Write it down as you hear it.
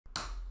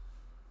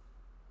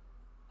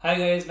Hi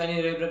guys, my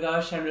name is Ravi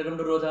Prakash and welcome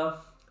to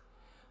Rodha.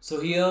 So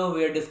here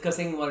we are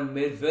discussing one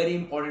very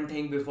important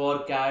thing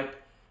before CAT,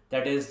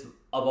 that is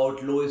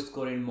about lowest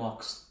score in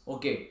mocks.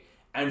 Okay,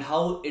 and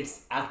how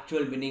its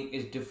actual meaning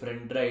is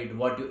different, right?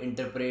 What you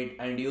interpret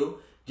and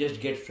you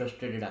just get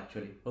frustrated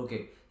actually.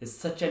 Okay, it's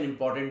such an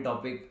important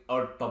topic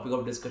or topic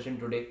of discussion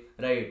today,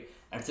 right?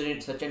 And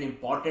such an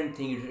important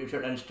thing you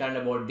should understand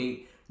about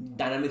the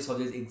dynamics of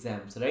these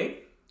exams,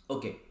 right?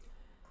 Okay.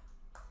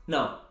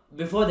 Now,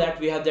 before that,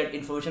 we have that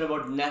information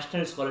about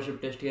National Scholarship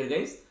Test here,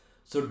 guys.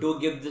 So do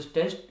give this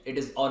test. It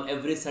is on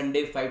every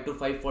Sunday, 5 to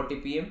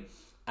 5:40 p.m.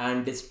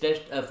 And this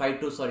test,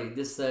 5 to sorry,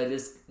 this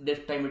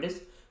time it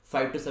is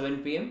 5 to 7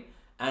 p.m.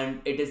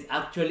 And it is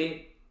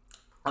actually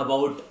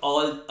about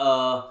all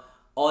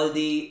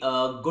the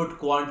good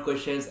quant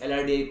questions,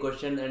 LRDA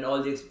question, and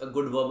all these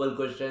good verbal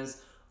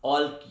questions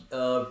all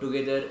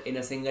together in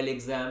a single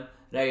exam,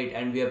 right?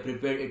 And we have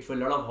prepared it for a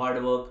lot of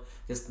hard work.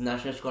 This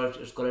national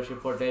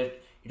scholarship for test,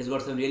 it has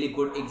got some really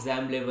good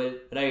exam level,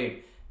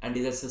 right? And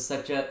it is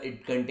such a,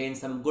 it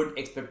contains some good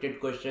expected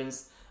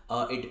questions.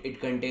 It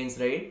contains,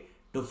 right,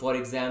 to for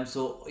exam.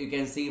 So you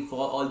can see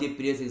for all the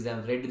previous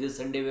exams, right? This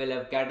Sunday we'll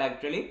have CAT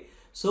actually.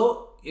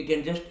 So you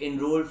can just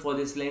enroll for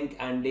this link,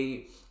 and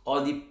the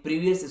all the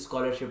previous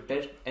scholarship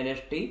test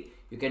NST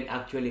you can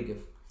actually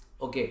give.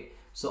 Okay,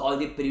 so all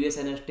the previous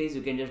NSTs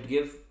you can just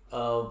give.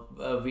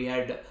 We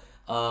had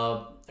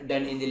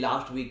done in the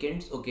last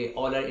weekends. Okay,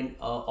 all are in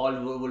all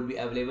will be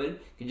available.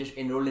 You just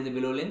enroll in the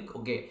below link.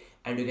 Okay,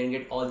 and you can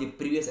get all the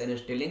previous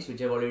NST links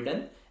which I've already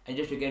done, and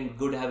just you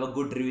can have a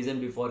good revision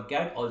before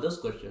CAT all those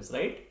questions,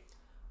 right?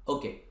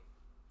 Okay,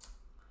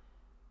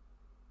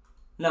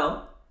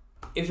 now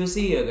if you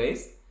see here,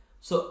 guys,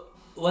 so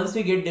once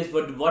we get this,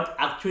 what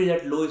actually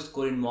that lowest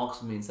score in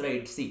mocks means,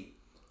 right? See,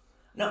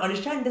 now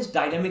understand this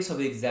dynamics of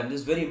the exam.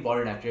 This is very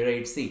important actually,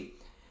 right? See,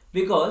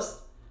 because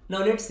now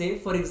let's say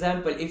for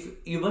example, if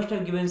you must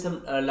have given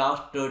some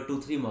last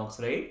 2-3 mocks,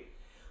 right?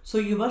 So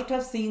you must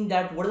have seen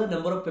that what are the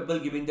number of people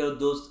giving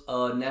those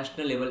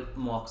national level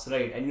mocks,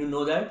 right? And you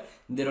know that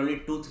there are only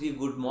 2-3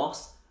 good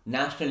mocks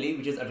nationally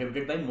which is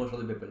attempted by most of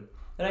the people,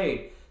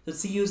 right? So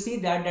see, you see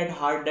that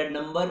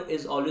number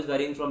is always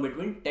varying from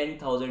between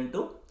 10,000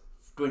 to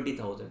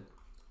 20,000.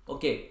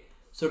 Okay,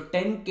 so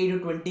 10k to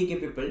 20k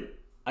people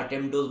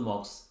attempt those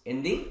mocks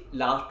in the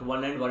last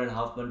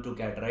 1.5 month to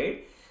CAT,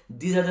 right?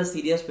 These are the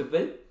serious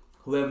people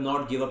who have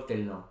not give up till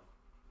now.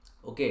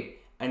 Okay,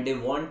 and they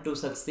want to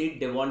succeed,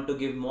 they want to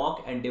give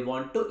mock, and they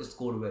want to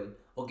score well.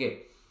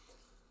 Okay,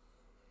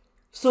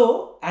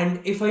 so, and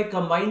if I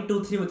combine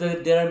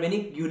 2-3, there are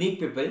many unique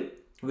people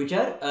which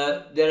are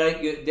there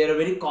are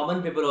very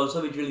common people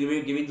also which will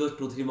be giving those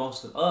 2-3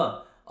 mocks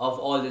of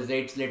all these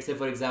rates. Let's say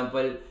for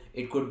example,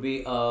 it could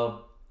be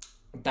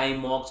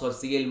time mocks or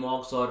CL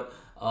mocks or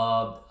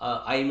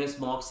IMS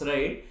mocks,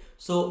 right?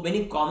 So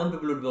many common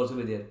people would also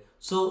be there.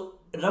 So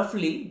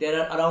roughly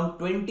there are around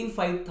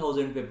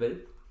 25,000 people,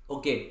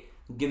 okay,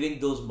 giving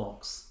those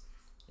mocks,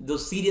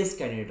 those serious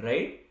candidate,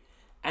 right?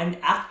 And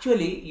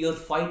actually your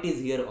fight is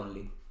here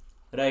only,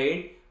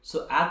 right?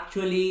 So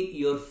actually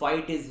your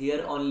fight is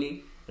here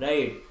only,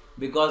 right?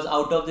 Because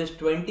out of this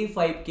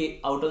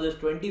 25k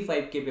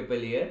people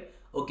here,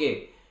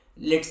 okay,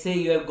 let's say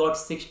you have got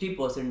 60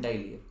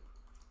 percentile here.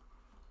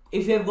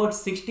 If you have got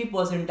 60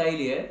 percentile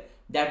here,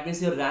 that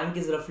means your rank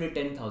is roughly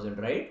 10,000,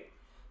 right?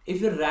 If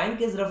your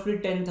rank is roughly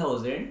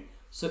 10,000,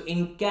 so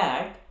in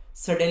CAT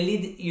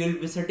suddenly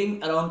you'll be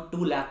sitting around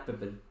 2 lakh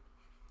people.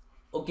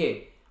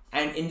 Okay,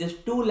 and in this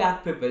 2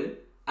 lakh people,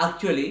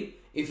 actually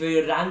if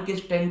your rank is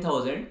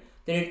 10,000,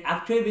 then it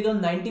actually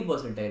becomes 90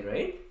 percentile,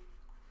 right?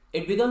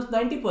 It becomes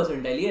 90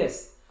 percentile,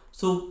 yes.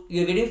 So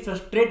you're getting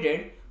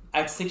frustrated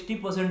at 60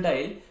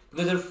 percentile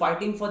because you're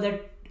fighting for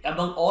that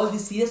among all the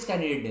serious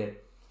candidates there.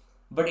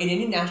 But in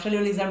any national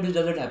level exam, this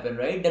doesn't happen,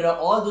 right? There are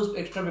all those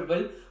extra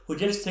people who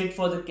just sit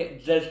for the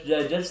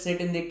just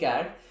sit in the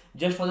CAT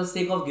just for the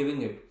sake of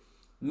giving it.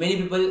 Many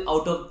people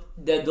out of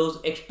those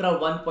extra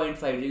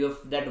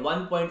 1.5, that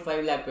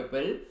 1.5 lakh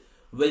people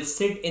will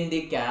sit in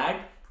the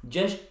CAT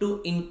just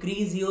to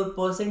increase your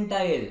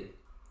percentile,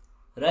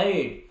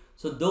 right?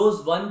 So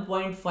those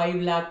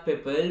 1.5 lakh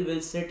people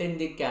will sit in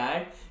the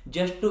CAT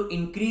just to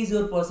increase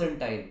your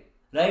percentile,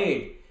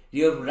 right?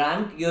 Your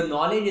rank, your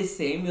knowledge is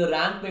same, your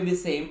rank may be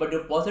same, but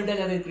your percentile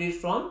has increased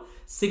from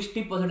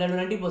 60 percentile to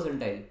 90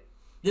 percentile.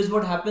 This is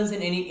what happens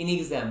in any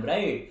exam,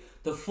 right?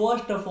 So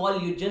first of all,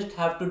 you just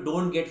have to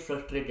don't get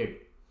frustrated.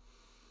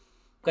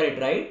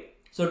 Correct, right?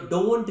 So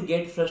don't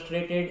get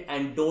frustrated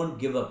and don't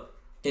give up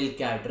till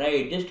CAT,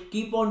 right? Just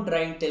keep on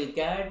trying till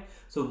CAT.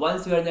 So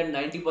once you are in that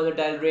 90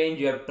 percentile range,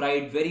 you have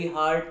tried very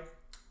hard,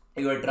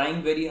 you are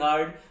trying very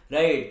hard,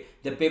 right?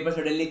 The paper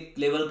suddenly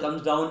level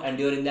comes down and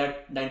you're in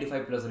that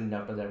 95 plus range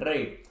after that,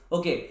 right?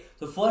 Okay,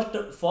 so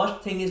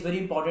first thing is very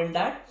important,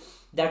 that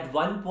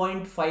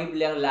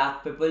 1.5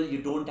 lakh people,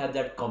 you don't have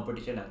that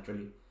competition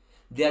actually.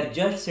 They are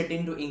just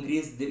sitting to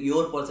increase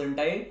your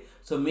percentile.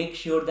 So make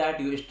sure that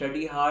you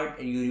study hard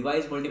and you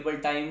revise multiple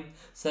times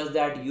such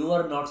that you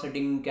are not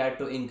sitting in CAT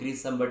to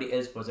increase somebody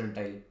else's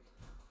percentile.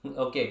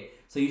 Okay,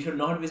 so you should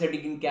not be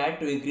setting in CAT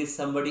to increase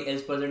somebody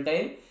else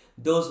percentile.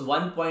 Those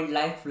 1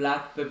 lakh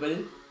people,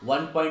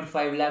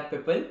 1.5 lakh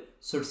people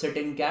should set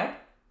in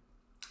CAT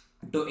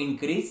to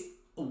increase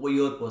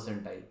your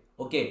percentile.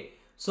 Okay,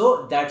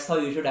 so that's how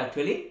you should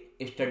actually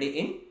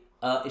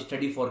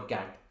study for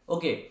CAT.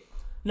 Okay,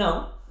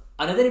 now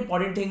another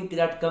important thing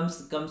that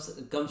comes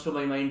to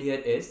my mind here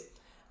is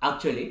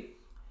actually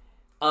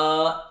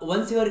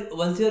once you're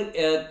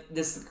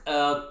this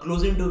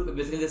closing to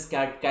basically this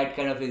cat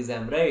kind of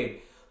exam,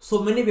 right?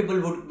 So many people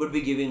would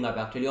be giving up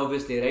actually,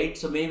 obviously, right?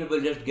 So many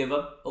people just give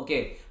up.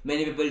 Okay,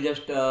 many people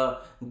just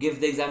give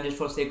the exam just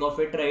for sake of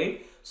it,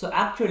 right? So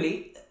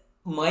actually,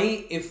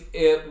 my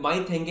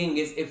thinking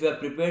is, if you are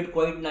prepared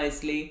quite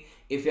nicely,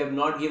 if you have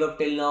not give up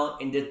till now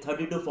in the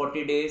 30 to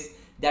 40 days,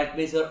 that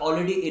means you're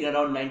already in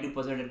around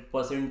 90%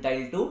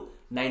 percentile to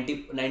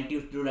 90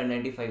 to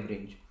 95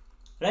 range,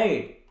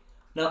 right?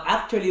 Now,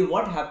 actually,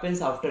 what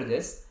happens after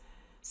this?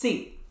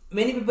 See,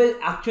 many people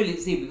actually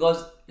see,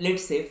 because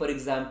let's say, for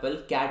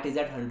example, CAT is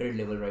at 100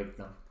 level right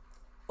now.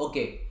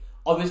 Okay,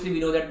 obviously,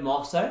 we know that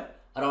mocks are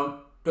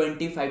around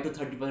 25 to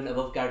 30%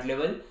 above CAT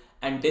level,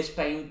 and this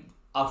time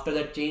after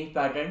that change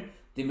pattern,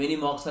 the many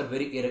mocks are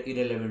very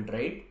irrelevant,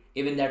 right?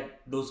 Even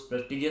that those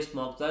prestigious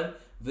mocks are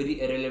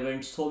very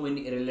irrelevant. So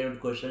many irrelevant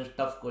questions,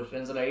 tough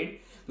questions,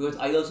 right? Because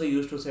I also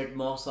used to set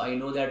mocks, so I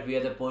know that we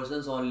are the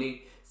persons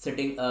only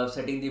setting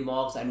the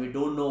mocks, and we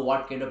don't know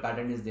what kind of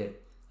pattern is there,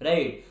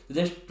 right?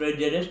 So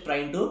they're just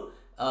trying to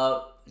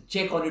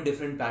check on the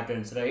different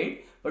patterns,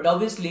 right? But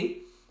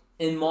obviously,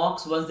 in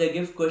mocks, once they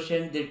give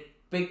question, they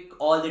pick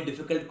all the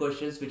difficult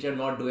questions which are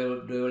not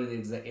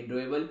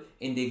doable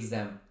in the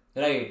exam,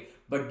 right?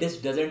 But this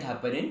doesn't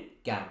happen in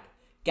CAT.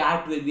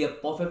 CAT will be a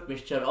perfect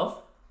mixture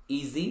of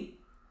easy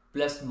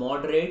plus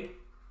moderate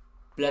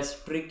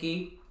plus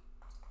tricky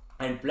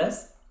and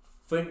plus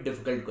fit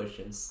difficult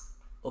questions.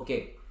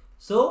 Okay,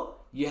 so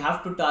you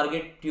have to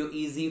target your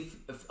easy,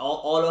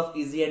 all of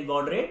easy and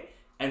moderate,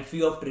 and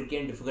few of tricky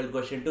and difficult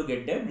question to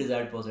get the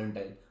desired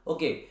percentile.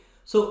 Okay,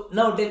 so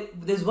now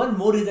there's one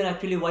more reason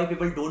actually why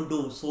people don't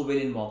do so well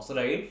in mocks,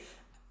 right?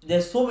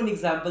 There's so many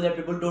examples that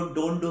people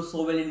don't do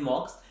so well in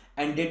mocks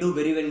and they do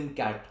very well in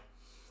CAT.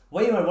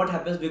 Why? What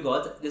happens?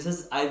 Because this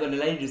is, I've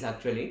analyzed this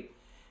actually.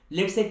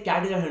 Let's say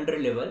CAT is at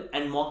 100 level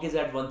and mock is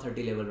at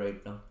 130 level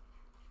right now.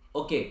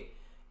 Okay,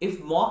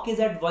 if mock is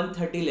at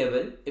 130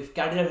 level, if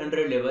CAT is at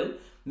 100 level,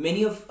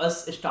 many of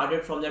us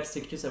started from that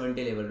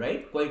 60-70 level,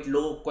 right? Quite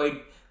low,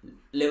 quite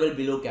level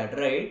below CAT,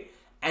 right?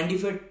 And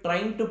if we're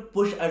trying to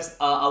push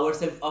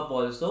ourselves up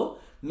also,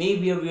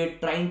 maybe we are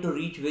trying to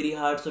reach very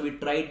hard, so we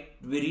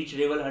reach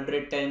level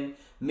 110,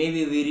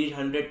 maybe we reach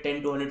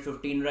 110 to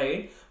 115,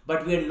 right?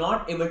 But we are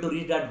not able to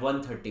reach that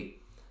 130.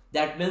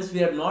 That means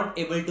we are not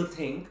able to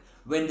think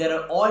when there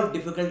are all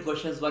difficult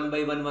questions one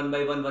by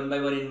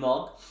one in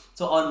mock.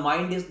 So our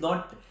mind is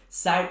not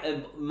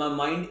sad. My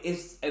mind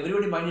is,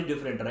 everybody's mind is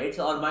different, right?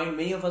 So our mind,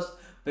 many of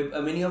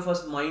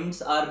us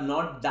minds are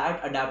not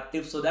that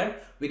adaptive so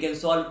that we can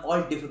solve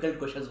all difficult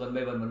questions one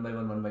by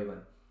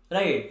one,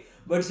 right?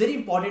 But it's very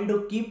important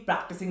to keep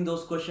practicing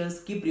those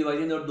questions, keep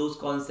revising those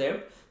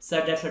concepts, so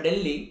that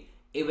suddenly,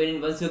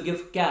 even once you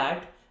give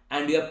CAT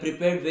and you are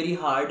prepared very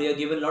hard, you are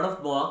given a lot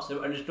of mocks, you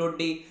have understood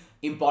the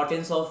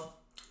importance of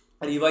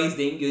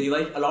revising, you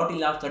revise a lot in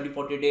last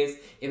 30-40 days,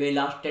 even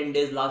last 10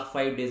 days, last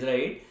 5 days,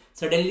 right?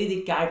 Suddenly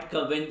the CAT,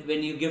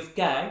 when you give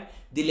CAT,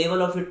 the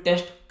level of your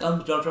test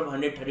comes down from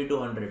 130 to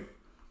 100.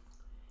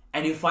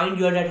 And you find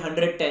you are at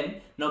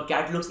 110, now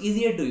CAT looks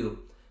easier to you.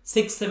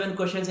 6-7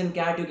 questions in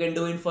CAT you can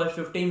do in first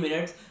 15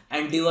 minutes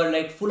and you are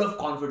like full of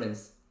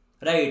confidence,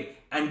 right?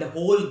 And the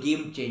whole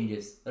game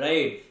changes,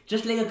 right?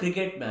 Just like a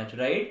cricket match,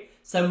 right?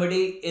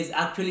 Somebody is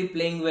actually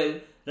playing well,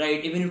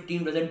 right? Even if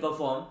team doesn't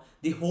perform,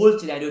 the whole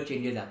scenario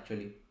changes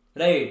actually,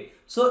 right?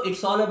 So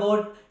it's all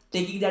about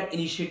taking that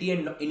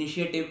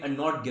initiative and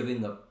not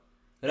giving up,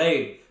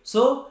 right?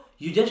 So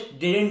you just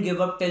didn't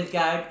give up till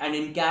CAT, and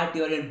in CAT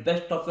you are in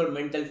best of your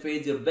mental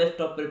phase, your best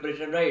of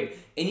preparation, right?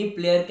 Any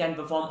player can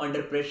perform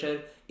under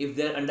pressure if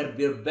they're under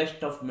your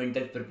best of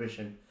mental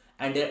preparation,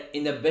 and they're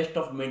in the best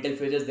of mental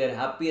phases, they're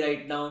happy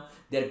right now,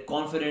 they're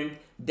confident,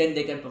 then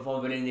they can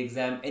perform well in the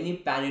exam. Any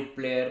panic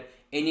player,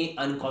 any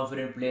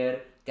unconfident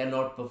player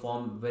cannot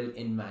perform well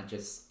in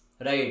matches,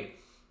 right?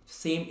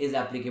 Same is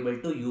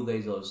applicable to you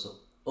guys also.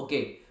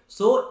 Okay,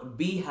 so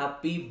be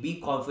happy, be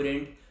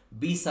confident,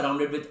 be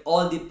surrounded with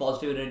all the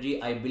positive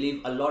energy. I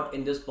believe a lot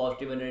in this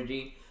positive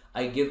energy.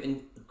 I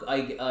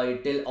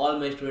tell all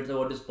my students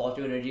about this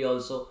positive energy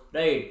also,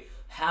 right?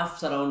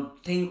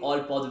 Think all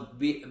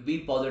positive, be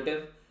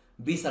positive,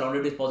 be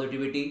surrounded with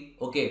positivity.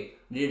 Okay,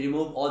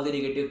 remove all the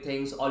negative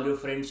things, all your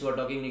friends who are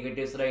talking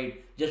negatives,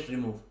 right? Just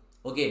remove.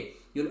 Okay,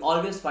 you'll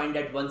always find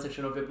that one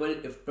section of people,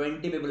 if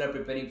 20 people are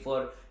preparing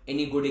for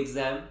any good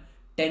exam,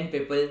 10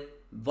 people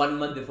 1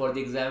 month before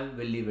the exam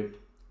will leave it.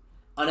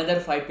 Another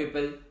 5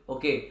 people,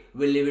 okay,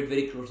 will leave it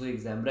very close to the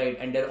exam, right?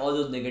 And there are all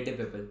those negative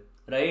people,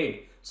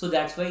 right? So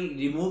that's why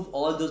remove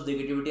all those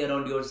negativity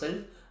around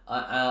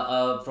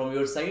yourself from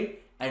your side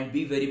and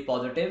be very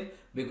positive.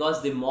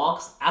 because the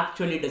mocks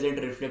actually doesn't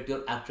reflect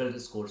your actual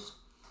scores.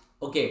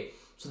 Okay,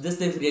 so this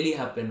things really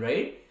happen,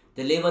 right?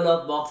 The level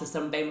of mocks is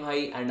sometimes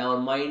high, and our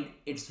mind,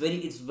 it's very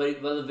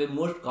one of the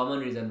most common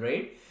reason,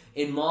 right?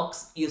 In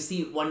mocks, you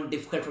see one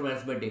difficult from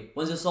arithmetic.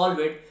 Once you solve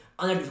it,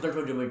 another difficult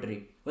from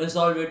geometry. When you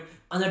solve it,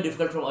 another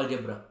difficult from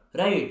algebra,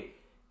 right?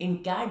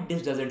 In CAT,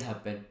 this doesn't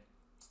happen.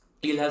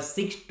 You'll have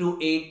 6 to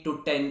 8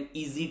 to 10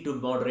 easy to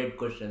moderate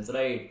questions,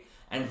 right?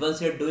 And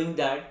once you're doing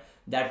that,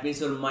 that means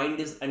your mind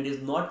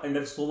is not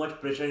under so much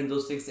pressure in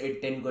those 6,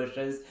 8, 10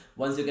 questions.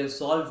 Once you can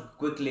solve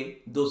quickly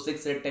those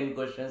 6, 8, 10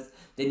 questions,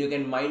 then you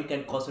can mind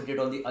can concentrate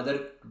on the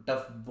other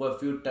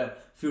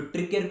few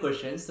trickier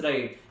questions,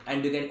 right?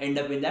 And you can end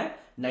up in that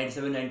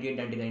 97, 98,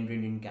 99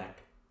 range in CAT.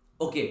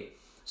 Okay,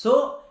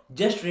 so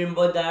just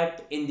remember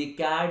that in the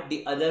CAT,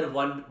 the other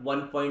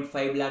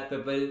 1.5 lakh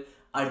people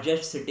are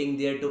just sitting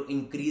there to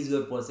increase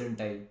your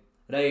percentile,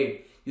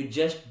 right? You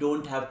just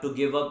don't have to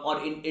give up, or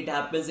it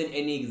happens in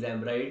any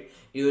exam, right?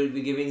 You will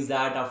be giving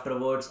ZAT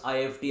afterwards,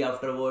 IFT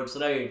afterwards,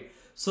 right?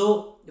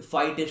 So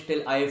fight is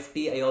still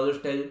IFT, I always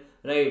tell,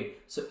 right?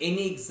 So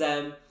any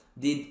exam,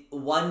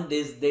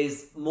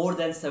 there's more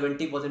than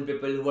 70%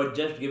 people who are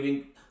just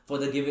giving for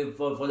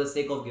the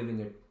sake of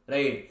giving it,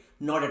 right?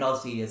 Not at all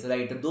serious,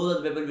 right? Those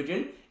are the people which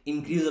will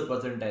increase the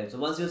percentile. So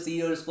once you see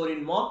your score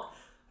in mock,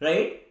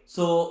 right?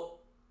 So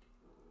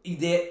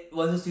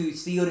once you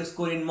see your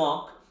score in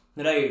mock,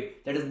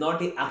 right, that is not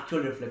the actual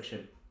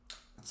reflection.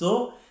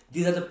 So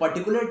these are the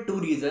particular two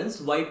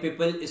reasons why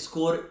people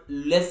score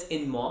less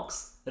in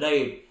mocks,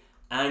 right,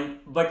 and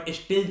but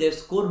still they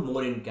score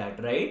more in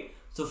CAT, right?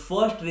 So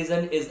first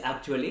reason is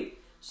actually,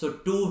 so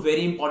two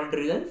very important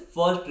reasons.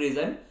 First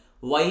reason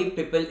why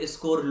people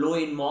score low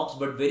in mocks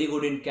but very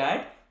good in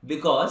CAT,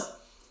 because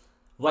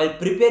while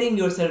preparing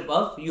yourself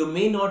up, you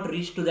may not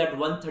reach to that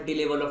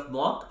 130 level of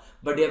mock,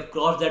 but you have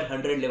crossed that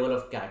 100 level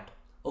of CAT.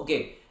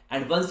 Okay,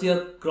 and once you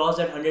have crossed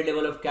that 100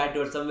 level of CAT,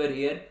 you are somewhere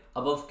here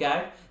above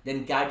CAT,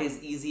 then CAT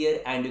is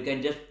easier and you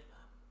can just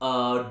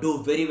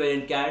do very well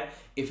in CAT.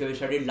 If you have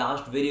studied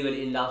very well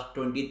in last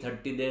 20,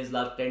 30 days,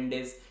 last 10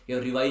 days, you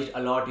have revised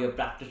a lot, you have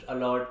practiced a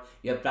lot,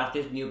 you have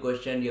practiced new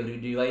question, you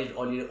have revised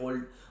all your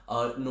old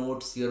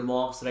notes, your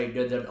mocks, right,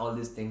 you have done all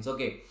these things.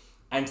 Okay,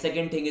 and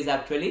second thing is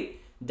actually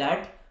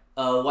that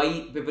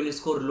why people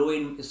score low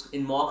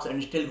in mocks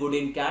and still good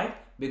in CAT,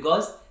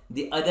 because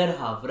the other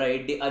half,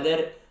 right, the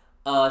other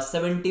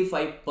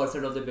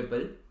 75% of the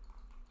people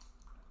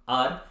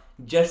are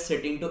just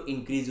sitting to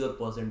increase your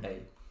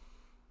percentile,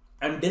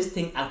 and this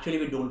thing actually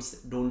we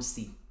don't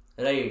see,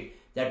 right?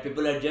 That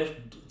people are just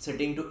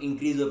sitting to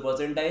increase your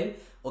percentile.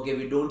 Okay,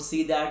 we don't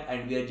see that,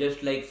 and we are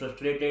just like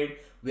frustrated.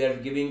 We are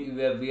giving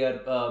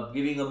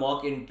a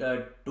mock in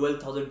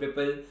 12,000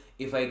 people.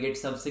 If I get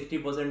some 60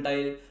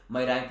 percentile,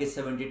 my rank is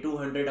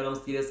 7200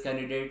 among serious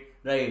candidate,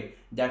 right?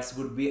 That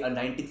would be a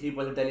 93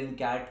 percentile in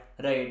CAT,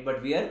 right?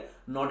 But we are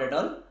not at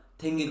all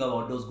thinking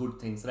about those good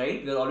things,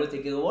 right? We are always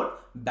thinking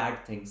about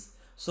bad things.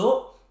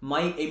 So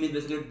my aim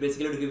is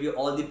basically to give you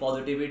all the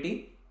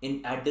positivity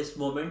in at this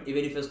moment.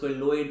 Even if you're scoring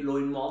low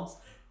in mocks,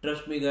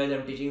 trust me guys,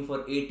 I'm teaching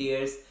for 8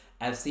 years.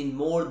 I've seen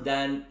more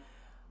than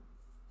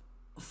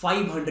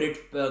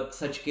 500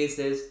 such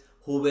cases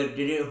who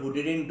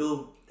didn't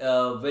do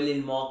well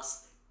in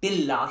mocks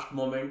till last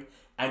moment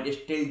and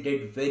still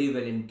did very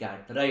well in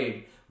CAT,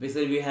 right?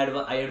 Basically I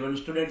had one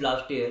student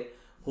last year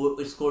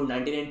who scored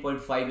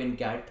 99.5 in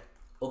CAT,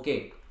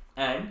 okay,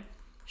 and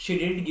she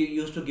didn't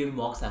used to give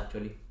mocks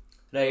actually,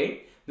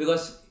 right?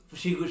 Because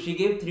she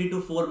gave 3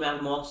 to 4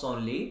 mocks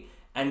only,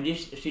 and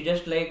she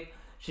just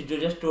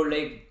told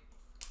like,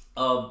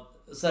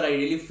 sir,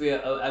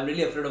 I'm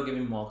really afraid of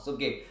giving mocks.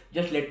 Okay,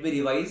 just let me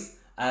revise.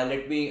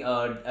 Let me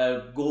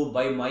go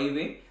by my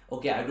way.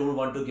 Okay, I don't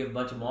want to give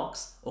much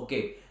mocks.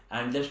 Okay,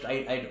 and just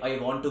I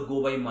want to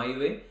go by my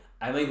way.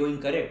 Am I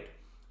going correct?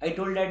 I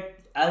told that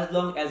as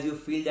long as you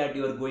feel that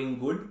you are going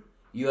good,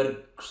 you are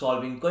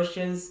solving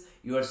questions,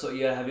 you are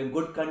having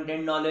good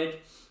content knowledge.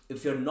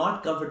 If you're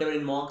not comfortable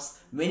in mocks,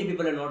 many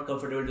people are not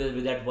comfortable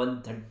with that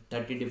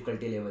 130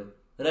 difficulty level,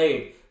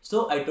 right?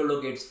 So I told,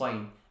 okay, it's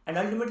fine. And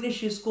ultimately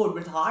she scored,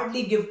 but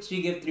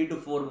she gave 3 to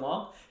 4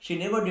 mock. She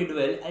never did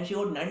well, and she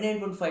got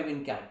 99.5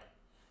 in CAT.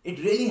 It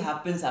really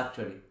happens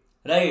actually,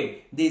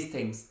 right? These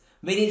things.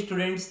 Many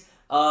students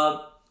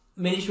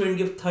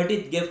give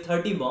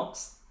 30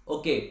 mocks.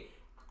 Okay,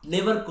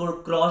 never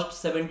crossed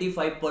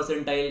 75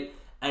 percentile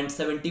and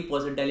 70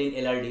 percentile in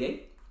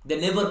LRDI.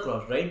 They never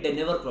crossed, right? They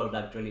never crossed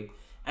actually.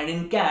 And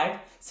in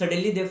CAT,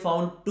 suddenly they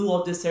found 2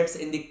 of the sets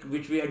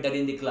which we had done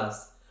in the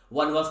class.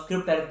 One was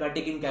crypt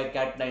arithmetic in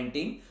CAT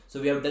 19. So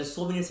we have done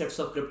so many sets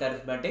of crypt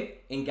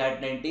arithmetic in CAT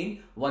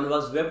 19. One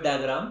was web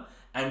diagram,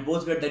 and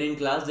both were done in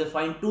class. They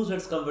find 2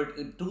 sets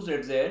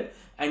there,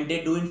 and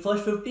they do in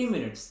first 15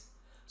 minutes.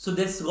 So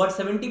they got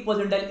 70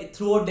 percentile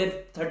throughout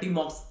their 30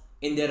 mocks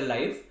in their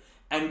life,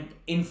 and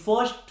in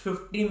first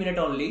 15 minutes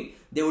only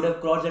they would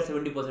have crossed that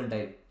 70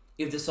 percentile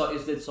if they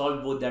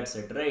solved both that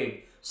set,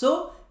 right?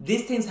 So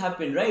these things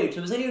happen, right?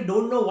 So basically you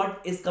don't know what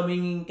is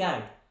coming in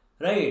CAT,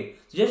 right?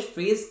 So just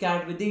face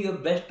CAT with your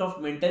best of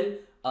mental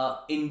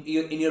in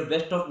your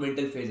best of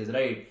mental phases,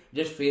 right?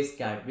 Just face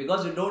CAT,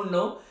 because you don't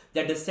know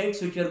that the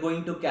sets which you are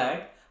going to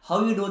CAT,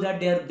 how you know that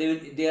they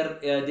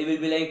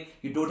will be like,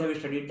 you don't have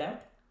studied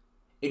that.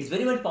 It's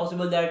very much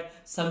possible that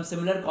some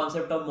similar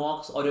concept of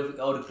mocks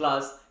or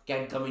class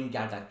can come in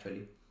CAT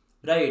actually,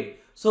 right?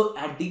 So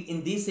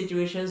in these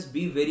situations,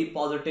 be very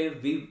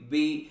positive,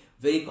 be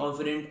very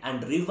confident,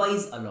 and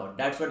revise a lot.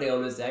 That's what I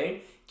always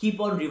say. Keep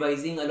on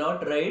revising a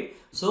lot, right?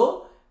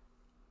 So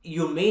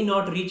you may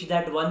not reach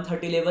that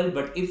 130 level,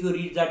 but if you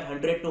reach that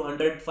 100 to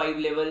 105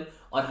 level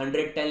or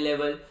 110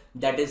 level,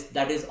 that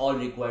is all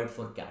required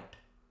for CAT.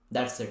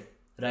 That's it,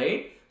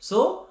 right?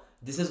 So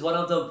this is one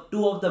of the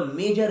two of the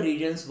major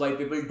reasons why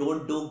people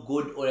don't do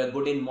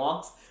good in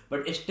mocks,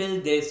 but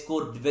still they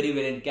score very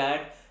well in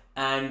CAT.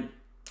 And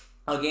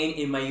again,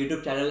 in my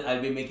YouTube channel,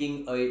 I'll be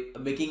making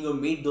you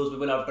meet those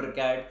people after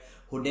CAT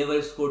who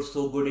never scored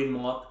so good in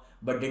mock,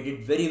 but they did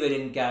very well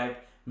in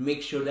CAT.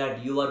 Make sure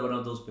that you are one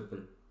of those people,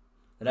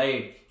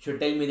 right? Should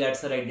tell me that,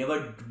 sir, I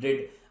never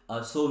did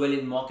so well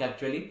in mock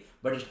actually,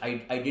 but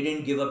I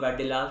didn't give up at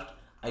the last.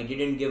 I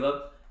didn't give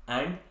up,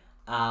 and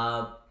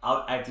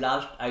at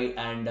last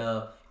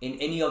in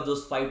any of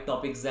those 5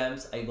 top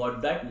exams, I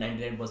got that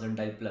 99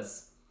 percentile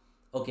plus.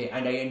 Okay,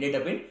 and I ended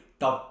up in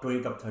top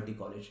 20, top 30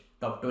 college,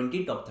 top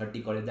 20, top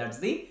 30 college. That's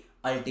the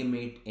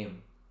ultimate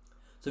aim.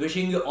 So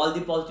wishing you all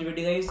the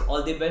positivity, guys,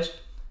 all the best.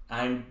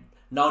 And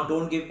now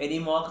don't give any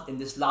mocks in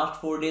this last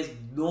 4 days.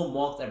 No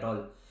mocks at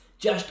all.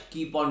 Just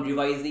keep on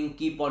revising,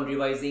 keep on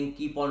revising,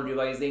 keep on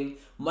revising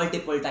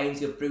multiple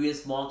times your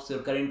previous mocks, your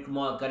current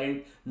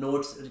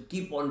notes.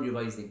 Keep on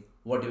revising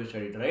what you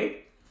studied,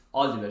 right?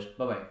 All the best.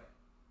 Bye bye.